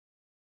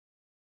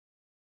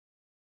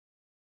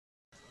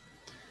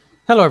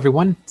Hello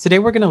everyone. Today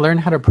we're going to learn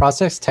how to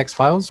process text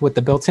files with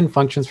the built-in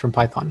functions from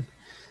Python.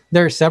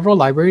 There are several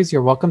libraries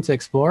you're welcome to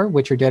explore,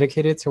 which are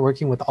dedicated to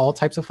working with all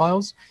types of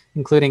files,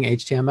 including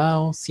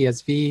HTML,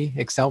 CSV,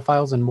 Excel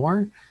files, and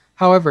more.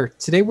 However,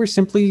 today we're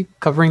simply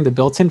covering the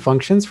built-in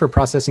functions for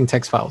processing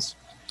text files.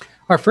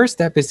 Our first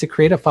step is to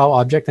create a file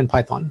object in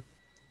Python.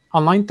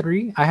 On line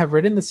 3, I have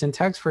written the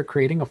syntax for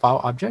creating a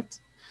file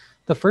object.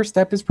 The first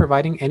step is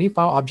providing any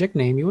file object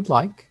name you would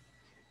like,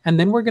 and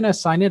then we're going to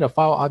assign it a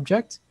file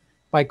object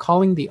by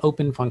calling the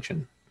open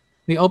function.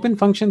 The open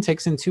function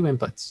takes in two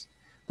inputs.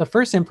 The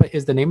first input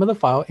is the name of the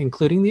file,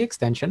 including the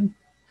extension.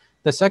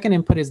 The second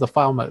input is the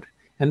file mode,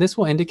 and this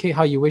will indicate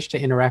how you wish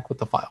to interact with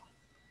the file.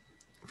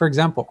 For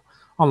example,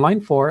 on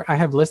line 4, I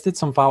have listed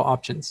some file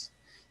options.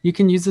 You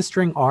can use the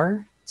string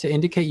R to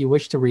indicate you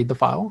wish to read the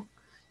file.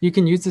 You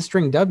can use the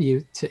string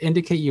W to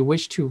indicate you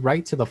wish to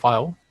write to the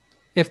file.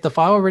 If the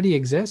file already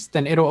exists,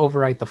 then it'll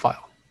overwrite the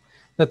file.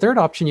 The third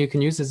option you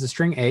can use is the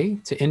string A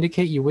to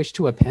indicate you wish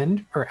to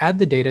append or add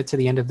the data to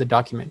the end of the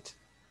document.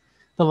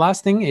 The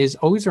last thing is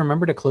always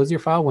remember to close your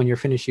file when you're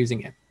finished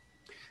using it.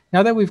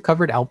 Now that we've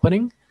covered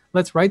outputting,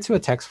 let's write to a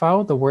text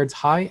file the words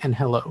hi and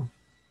hello.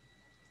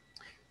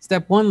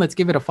 Step 1, let's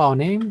give it a file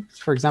name,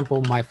 for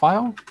example, my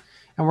file,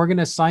 and we're going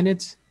to assign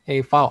it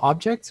a file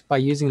object by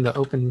using the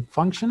open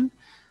function.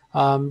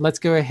 Let's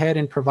go ahead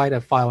and provide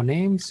a file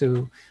name.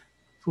 So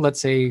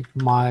let's say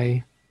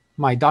my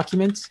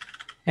document.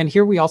 And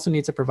here we also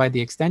need to provide the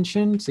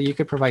extension. So you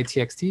could provide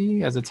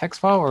txt as a text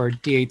file or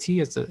dat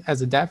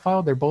as a dat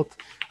file. They're both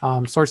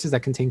sources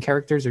that contain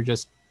characters or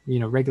just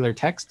regular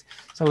text.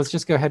 So let's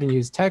just go ahead and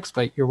use text,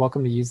 but you're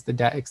welcome to use the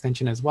dat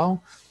extension as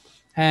well.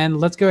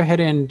 And let's go ahead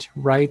and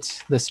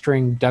write the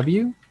string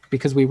w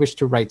because we wish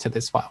to write to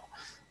this file.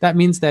 That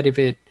means that if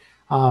it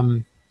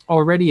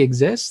already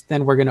exists,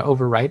 then we're going to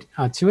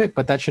overwrite to it,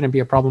 but that shouldn't be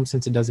a problem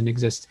since it doesn't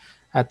exist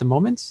at the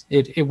moment.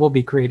 It will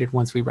be created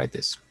once we write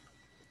this.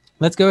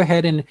 Let's go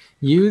ahead and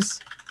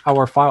use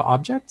our file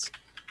object,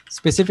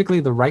 specifically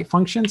the write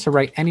function, to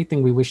write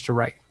anything we wish to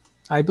write.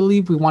 I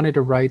believe we wanted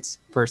to write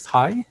first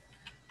hi,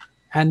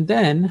 and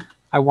then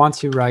I want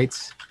to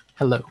write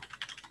hello.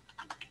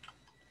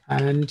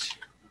 And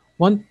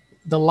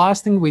the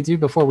last thing we do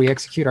before we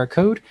execute our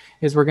code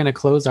is we're going to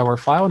close our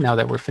file now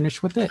that we're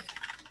finished with it.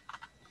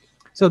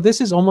 So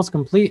this is almost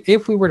complete.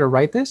 If we were to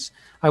write this,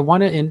 I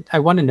want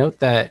to note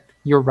that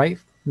your write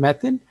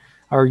method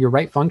or your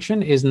write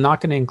function is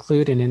not going to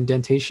include an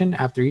indentation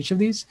after each of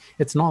these.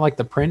 It's not like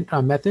the print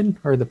method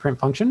or the print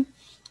function.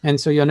 And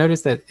so you'll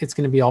notice that it's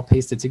going to be all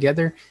pasted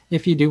together.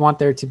 If you do want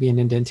there to be an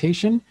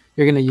indentation,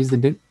 you're going to use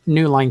the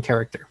new line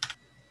character.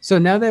 So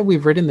now that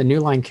we've written the new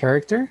line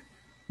character,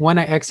 when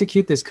I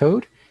execute this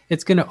code,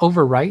 it's going to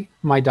overwrite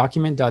my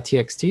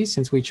document.txt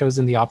since we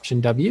chosen the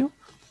option W.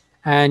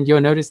 And you'll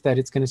notice that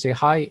it's going to say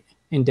hi,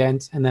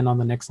 indent, and then on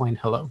the next line,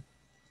 hello.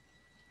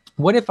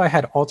 What if I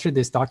had altered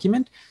this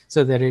document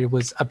so that it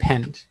was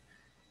append?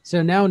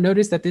 So now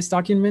notice that this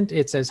document,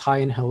 it says hi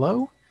and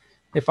hello.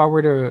 If I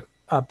were to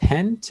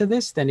append to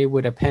this, then it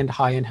would append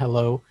hi and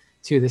hello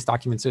to this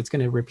document. So it's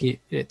going to repeat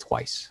it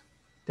twice.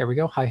 There we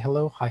go. Hi,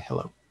 hello, hi,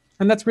 hello.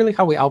 And that's really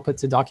how we output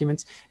to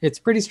documents. It's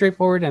pretty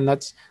straightforward, and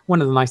that's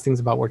one of the nice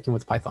things about working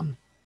with Python.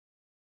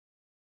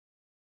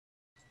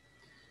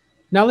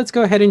 Now let's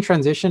go ahead and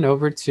transition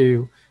over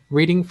to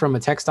reading from a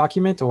text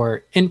document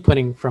or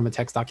inputting from a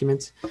text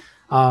document.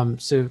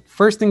 So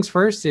first things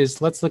first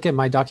is let's look at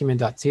my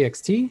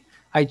document.txt.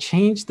 I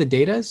changed the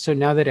data, so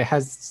now that it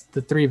has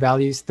the three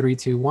values, 3,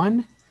 2,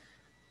 1.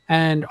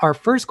 And our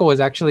first goal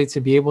is actually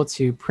to be able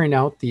to print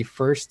out the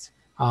first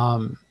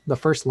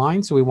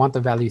line, so we want the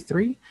value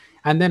 3.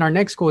 And then our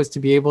next goal is to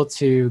be able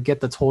to get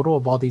the total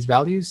of all these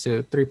values,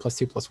 so 3 plus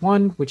 2 plus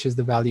 1, which is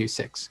the value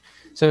 6.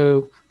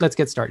 So let's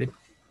get started.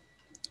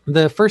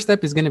 The first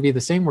step is going to be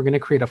the same. We're going to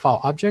create a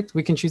file object.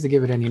 We can choose to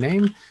give it any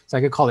name. So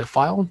I could call it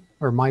file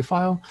or my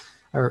file,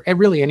 or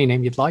really any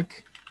name you'd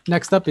like.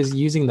 Next up is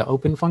using the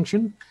open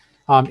function.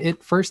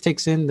 It first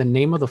takes in the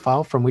name of the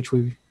file from which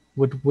we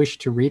would wish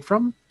to read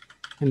from.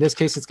 In this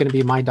case, it's going to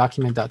be my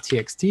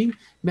document.txt.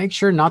 Make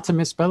sure not to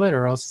misspell it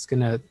or else it's going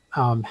to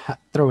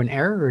throw an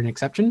error or an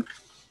exception.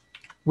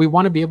 We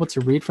want to be able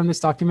to read from this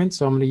document.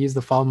 So I'm going to use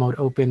the file mode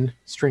open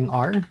string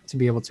R to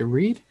be able to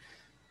read.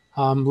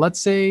 Let's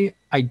say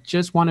I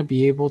just want to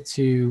be able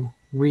to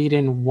read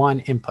in one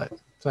input.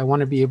 So I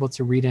want to be able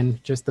to read in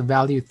just the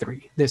value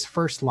 3, this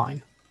first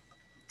line.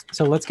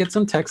 So let's get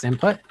some text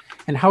input.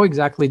 And how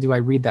exactly do I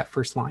read that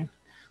first line?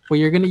 Well,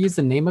 you're going to use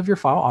the name of your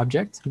file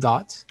object,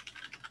 dot,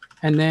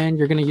 and then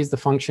you're going to use the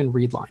function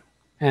readLine.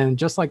 And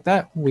just like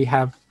that, we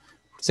have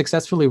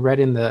successfully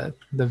read in the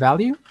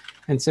value.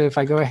 And so if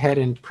I go ahead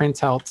and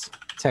print out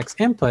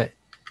text input,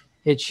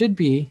 it should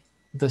be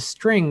the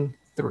string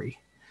 3.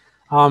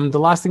 The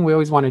last thing we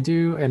always want to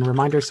do and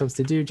remind ourselves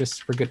to do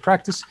just for good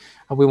practice,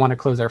 we want to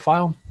close our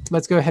file.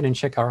 Let's go ahead and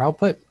check our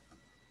output.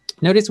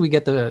 Notice we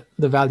get the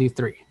value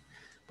 3.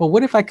 But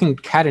what if I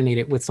concatenate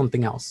it with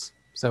something else?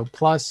 So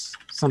plus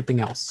something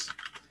else.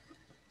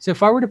 So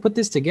if I were to put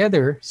this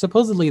together,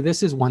 supposedly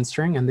this is one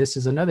string and this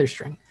is another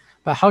string.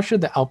 But how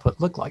should the output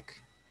look like?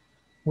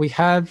 We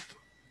have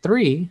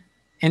 3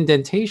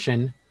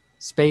 indentation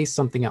space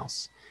something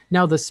else.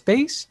 Now the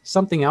space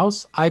something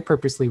else, I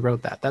purposely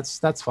wrote that.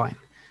 That's fine.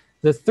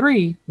 The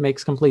 3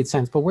 makes complete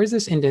sense, but where's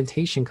this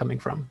indentation coming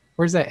from?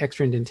 Where's that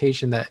extra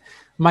indentation that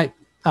might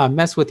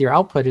mess with your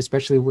output,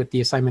 especially with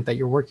the assignment that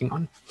you're working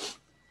on?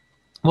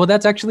 Well,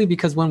 that's actually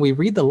because when we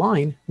read the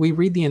line, we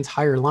read the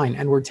entire line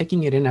and we're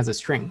taking it in as a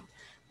string.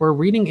 We're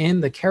reading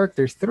in the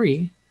character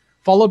 3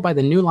 followed by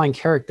the new line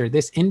character.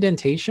 This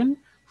indentation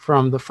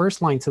from the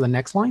first line to the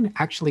next line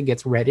actually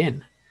gets read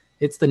in.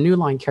 It's the new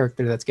line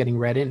character that's getting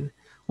read in.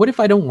 What if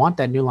I don't want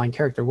that new line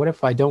character? What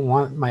if I don't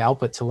want my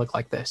output to look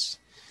like this?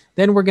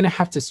 Then we're going to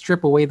have to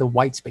strip away the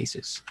white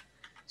spaces.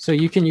 So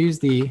you can use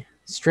the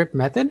strip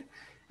method.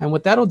 And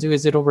what that'll do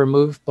is it'll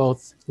remove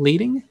both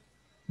leading,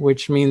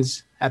 which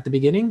means at the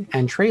beginning,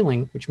 and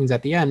trailing, which means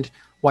at the end,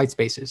 white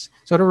spaces.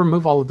 So it'll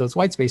remove all of those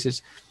white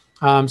spaces.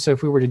 So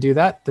if we were to do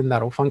that, then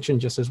that'll function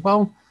just as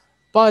well.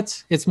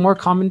 But it's more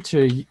common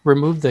to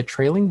remove the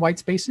trailing white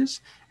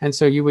spaces. And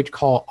so you would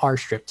call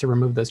rstrip to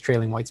remove those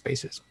trailing white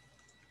spaces.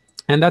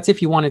 And that's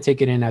if you want to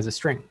take it in as a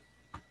string.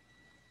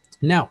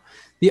 Now,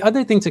 the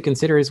other thing to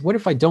consider is, what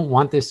if I don't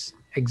want this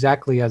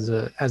exactly as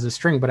a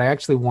string, but I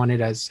actually want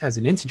it as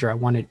an integer? I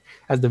want it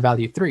as the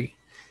value 3.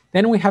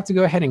 Then we have to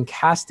go ahead and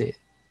cast it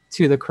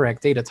to the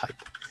correct data type.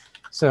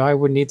 So I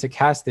would need to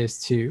cast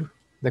this to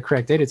the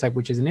correct data type,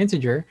 which is an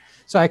integer,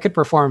 so I could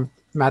perform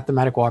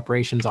mathematical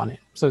operations on it.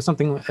 So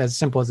something as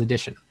simple as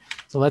addition.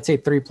 So let's say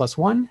 3 plus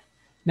 1.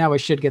 Now I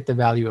should get the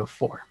value of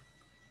 4.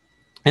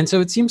 And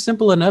so it seems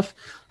simple enough.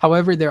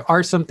 However, there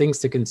are some things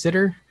to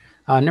consider.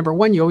 Number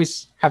one, you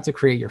always have to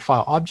create your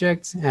file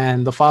object,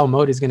 and the file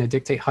mode is going to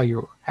dictate how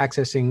you're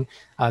accessing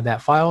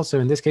that file. So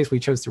in this case, we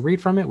chose to read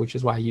from it, which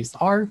is why I used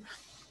R.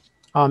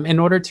 In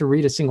order to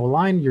read a single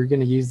line, you're going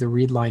to use the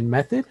readLine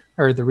method,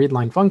 or the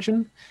readLine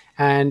function.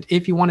 And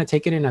if you want to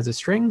take it in as a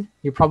string,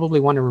 you probably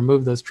want to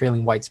remove those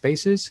trailing white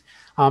spaces.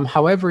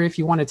 However, if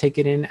you want to take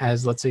it in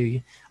as, let's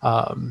say,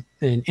 an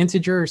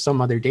integer or some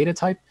other data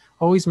type,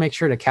 always make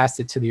sure to cast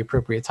it to the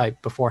appropriate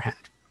type beforehand.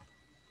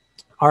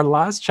 Our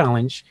last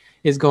challenge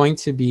is going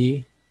to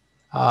be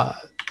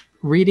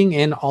reading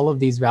in all of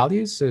these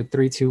values, so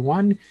 3, 2,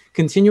 1,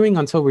 continuing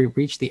until we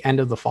reach the end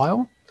of the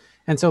file.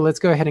 And so let's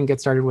go ahead and get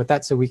started with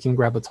that so we can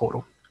grab a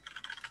total.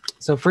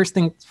 So first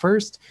thing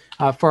first,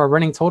 for our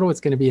running total, it's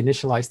going to be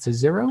initialized to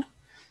 0.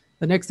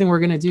 The next thing we're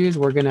going to do is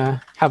we're going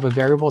to have a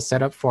variable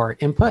set up for our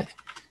input.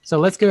 So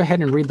let's go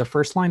ahead and read the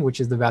first line,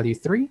 which is the value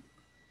 3.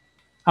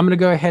 I'm going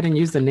to go ahead and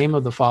use the name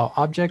of the file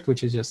object,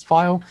 which is just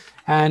file,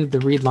 and the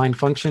readLine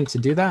function to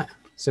do that.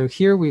 So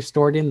here we've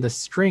stored in the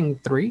string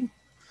 3.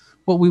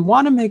 What we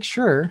want to make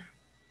sure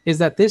is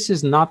that this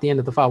is not the end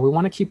of the file. We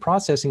want to keep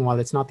processing while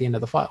it's not the end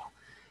of the file.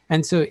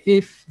 And so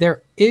if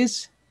there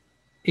is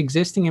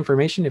existing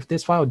information, if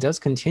this file does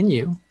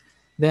continue,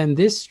 then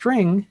this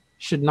string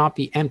should not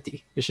be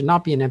empty. It should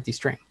not be an empty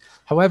string.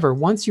 However,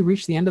 once you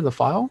reach the end of the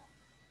file,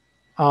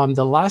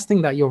 the last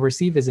thing that you'll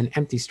receive is an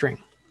empty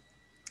string.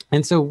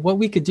 And so what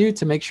we could do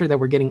to make sure that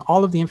we're getting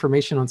all of the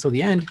information until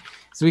the end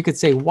is we could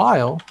say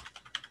while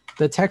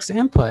the text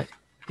input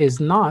is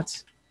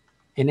not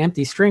an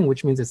empty string,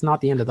 which means it's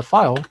not the end of the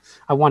file,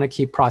 I want to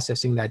keep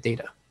processing that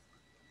data.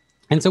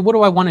 And so what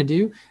do I want to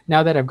do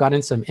now that I've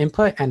gotten some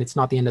input and it's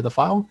not the end of the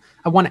file?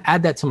 I want to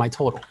add that to my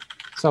total.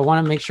 So I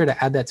want to make sure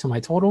to add that to my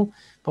total.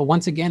 But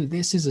once again,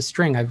 this is a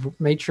string. I've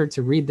made sure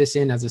to read this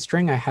in as a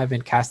string. I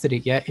haven't casted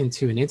it yet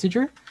into an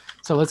integer.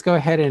 So let's go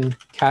ahead and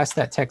cast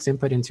that text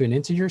input into an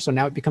integer. So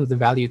now it becomes the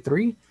value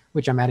 3,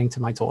 which I'm adding to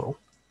my total.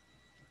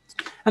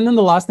 And then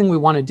the last thing we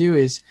want to do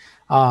is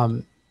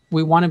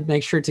we want to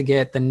make sure to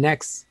get the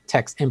next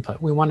text input.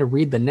 We want to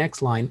read the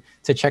next line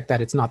to check that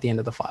it's not the end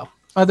of the file.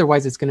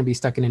 Otherwise, it's going to be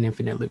stuck in an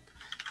infinite loop.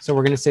 So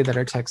we're going to say that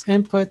our text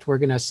input, we're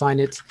going to assign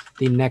it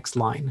the next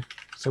line.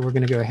 So we're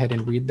going to go ahead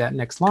and read that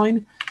next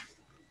line.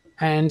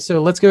 And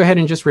so let's go ahead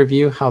and just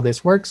review how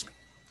this works.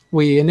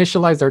 We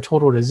initialized our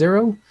total to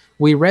 0.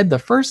 We read the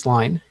first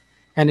line,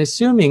 and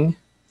assuming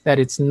that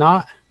it's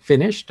not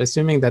finished,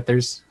 assuming that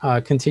there's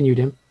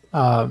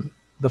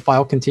the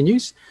file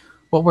continues,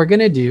 what we're going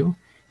to do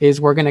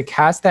is we're going to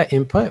cast that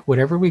input,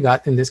 whatever we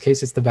got, in this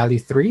case, it's the value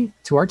 3,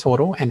 to our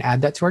total and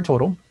add that to our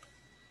total.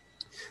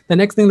 The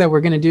next thing that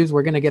we're going to do is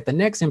we're going to get the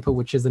next input,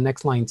 which is the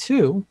next line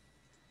 2.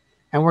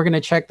 And we're going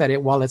to check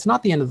that while it's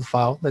not the end of the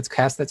file, let's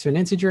cast that to an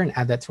integer and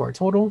add that to our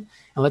total.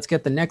 And let's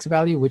get the next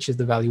value, which is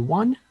the value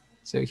 1.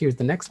 So here's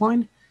the next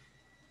line.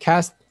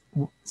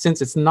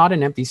 Since it's not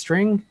an empty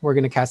string, we're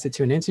going to cast it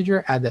to an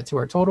integer, add that to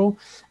our total. And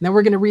then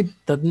we're going to read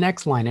the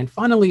next line. And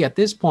finally, at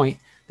this point,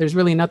 there's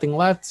really nothing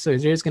left. So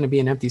there's going to be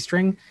an empty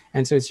string.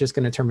 And so it's just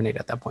going to terminate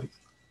at that point.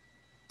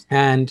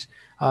 And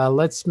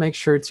let's make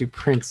sure to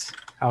print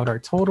out our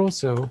total.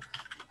 So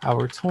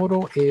our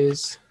total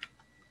is,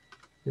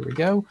 here we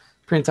go,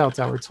 print out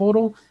our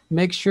total.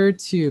 Make sure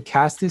to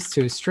cast this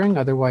to a string,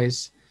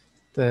 otherwise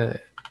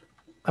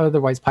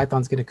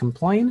Python's going to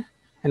complain,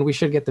 and we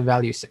should get the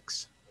value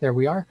 6. There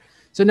we are.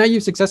 So now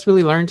you've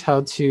successfully learned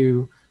how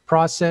to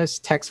process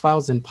text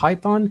files in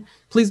Python.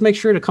 Please make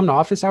sure to come to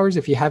office hours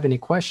if you have any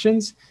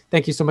questions.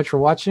 Thank you so much for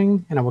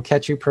watching, and I will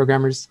catch you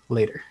programmers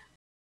later.